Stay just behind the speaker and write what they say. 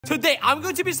Today, I'm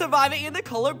going to be surviving in the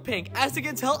color pink. As you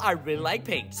can tell, I really like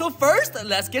pink. So first,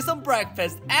 let's get some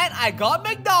breakfast. And I got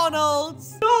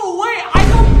McDonald's. No way, I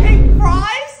got pink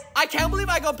fries? I can't believe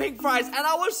I got pink fries and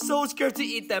I was so scared to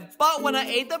eat them. But when I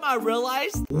ate them, I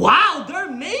realized, wow, they're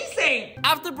amazing.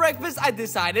 After breakfast, I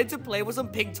decided to play with some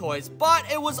pink toys,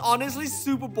 but it was honestly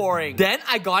super boring. Then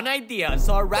I got an idea,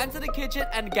 so I ran to the kitchen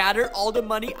and gathered all the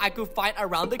money I could find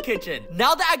around the kitchen.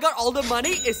 Now that I got all the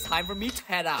money, it's time for me to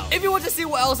head out. If you want to see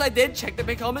what else I did, check the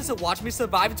pink comments and watch me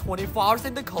survive 24 hours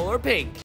in the color pink.